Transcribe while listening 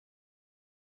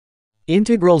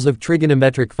Integrals of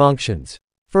trigonometric functions.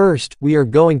 First, we are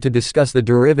going to discuss the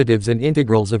derivatives and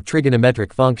integrals of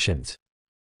trigonometric functions.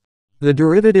 The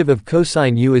derivative of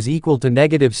cosine u is equal to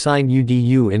negative sine u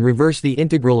du, and reverse the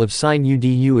integral of sine u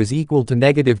du is equal to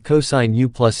negative cosine u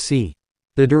plus c.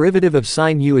 The derivative of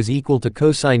sine u is equal to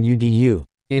cosine u du,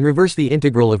 and reverse the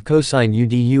integral of cosine u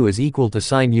du is equal to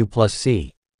sine u plus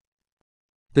c.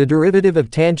 The derivative of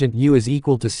tangent u is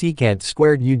equal to secant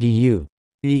squared u du.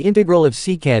 The integral of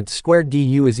secant squared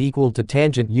du is equal to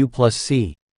tangent u plus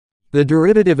c. The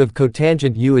derivative of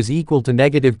cotangent u is equal to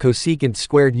negative cosecant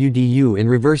squared u du, and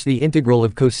reverse the integral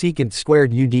of cosecant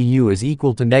squared u du is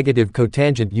equal to negative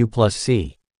cotangent u plus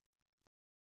c.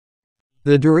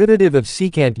 The derivative of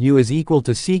secant u is equal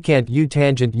to secant u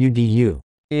tangent u du.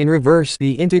 In reverse,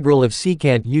 the integral of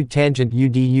secant u tangent u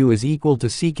du is equal to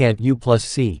secant u plus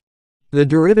c. The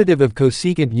derivative of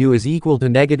cosecant u is equal to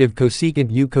negative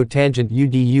cosecant u cotangent u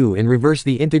du, and reverse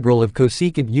the integral of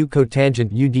cosecant u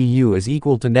cotangent u du is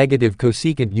equal to negative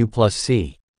cosecant u plus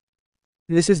c.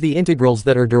 This is the integrals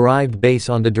that are derived based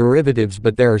on the derivatives,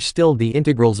 but there are still the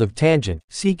integrals of tangent,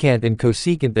 secant and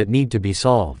cosecant that need to be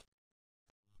solved.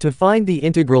 To find the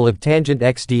integral of tangent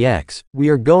x dx, we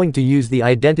are going to use the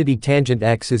identity tangent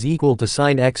x is equal to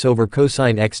sine x over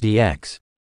cosine x dx.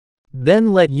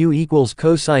 Then let u equals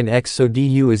cosine x, so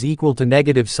du is equal to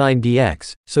negative sine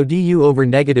dx, so du over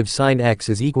negative sine x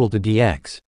is equal to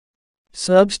dx.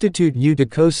 Substitute u to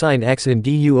cosine x and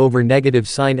du over negative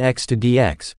sine x to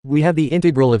dx, we have the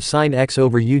integral of sine x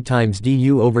over u times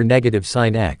du over negative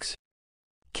sine x.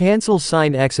 Cancel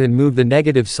sine x and move the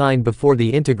negative sign before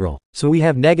the integral, so we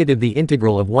have negative the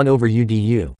integral of 1 over u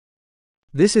du.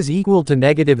 This is equal to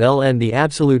negative ln the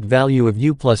absolute value of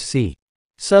u plus c.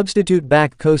 Substitute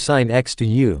back cosine x to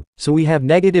u, so we have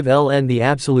negative ln the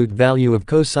absolute value of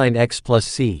cosine x plus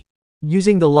c.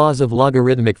 Using the laws of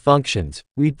logarithmic functions,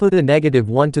 we put a negative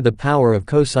 1 to the power of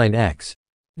cosine x.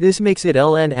 This makes it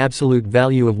ln absolute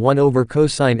value of 1 over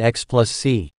cosine x plus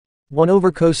c. 1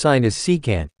 over cosine is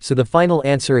secant, so the final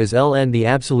answer is ln the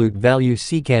absolute value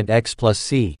secant x plus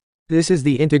c. This is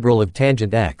the integral of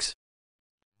tangent x.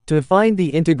 To find the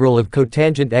integral of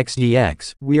cotangent x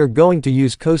dx, we are going to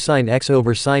use cosine x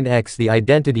over sine x, the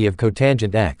identity of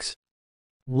cotangent x.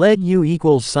 Let u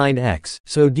equals sine x,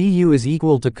 so du is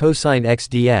equal to cosine x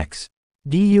dx.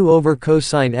 Du over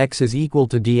cosine x is equal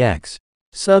to dx.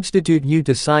 Substitute u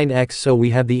to sine x, so we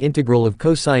have the integral of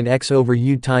cosine x over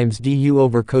u times du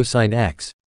over cosine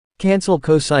x. Cancel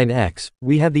cosine x,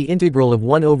 we have the integral of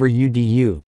 1 over u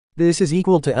du. This is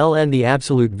equal to ln the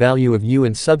absolute value of u,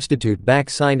 and substitute back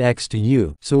sine x to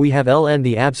u, so we have ln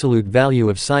the absolute value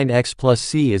of sine x plus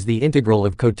c is the integral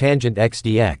of cotangent x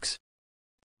dx.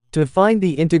 To find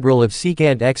the integral of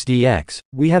secant x dx,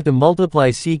 we have to multiply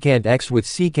secant x with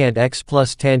secant x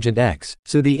plus tangent x,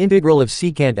 so the integral of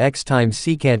secant x times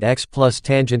secant x plus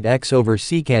tangent x over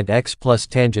secant x plus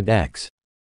tangent x.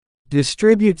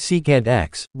 Distribute secant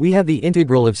x, we have the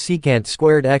integral of secant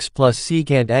squared x plus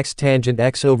secant x tangent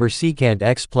x over secant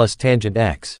x plus tangent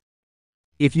x.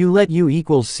 If you let u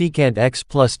equals secant x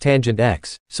plus tangent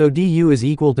x, so du is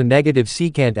equal to negative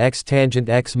secant x tangent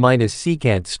x minus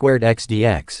secant squared x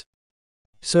dx.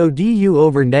 So du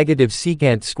over negative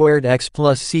secant squared x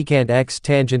plus secant x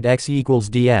tangent x equals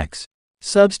dx.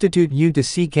 Substitute u to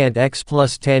secant x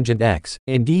plus tangent x,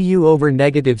 and du over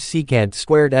negative secant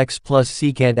squared x plus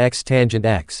secant x tangent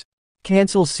x.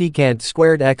 Cancel secant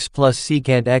squared x plus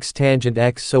secant x tangent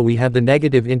x, so we have the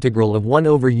negative integral of 1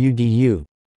 over u du.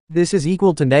 This is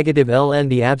equal to negative ln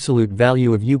the absolute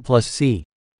value of u plus c.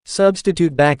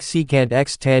 Substitute back secant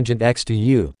x tangent x to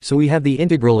u, so we have the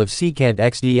integral of secant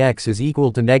x dx is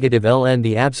equal to negative ln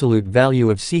the absolute value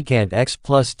of secant x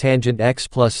plus tangent x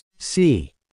plus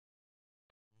c.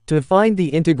 To find the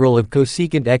integral of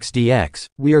cosecant x dx,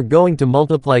 we are going to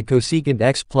multiply cosecant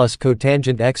x plus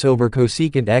cotangent x over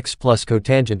cosecant x plus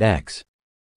cotangent x.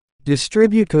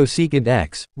 Distribute cosecant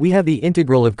x, we have the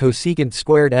integral of cosecant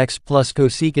squared x plus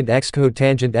cosecant x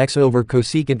cotangent x over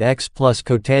cosecant x plus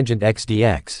cotangent x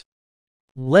dx.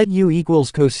 Let u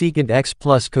equals cosecant x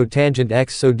plus cotangent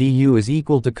x, so du is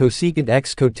equal to cosecant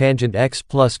x cotangent x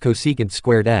plus cosecant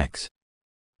squared x.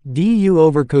 Du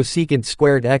over cosecant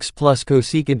squared x plus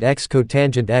cosecant x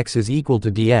cotangent x is equal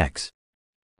to dx.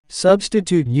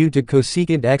 Substitute u to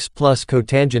cosecant x plus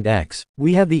cotangent x,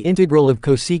 we have the integral of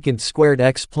cosecant squared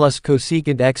x plus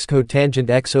cosecant x cotangent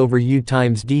x over u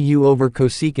times du over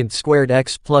cosecant squared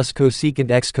x plus cosecant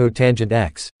x cotangent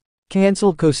x.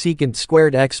 Cancel cosecant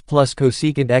squared x plus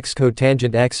cosecant x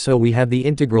cotangent x, so we have the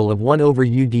integral of 1 over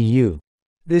u du.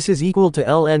 This is equal to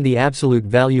ln the absolute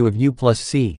value of u plus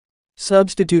c.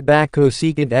 Substitute back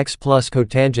cosecant x plus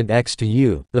cotangent x to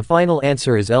u. The final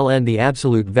answer is ln. The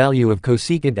absolute value of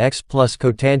cosecant x plus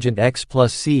cotangent x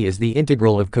plus c is the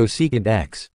integral of cosecant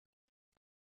x.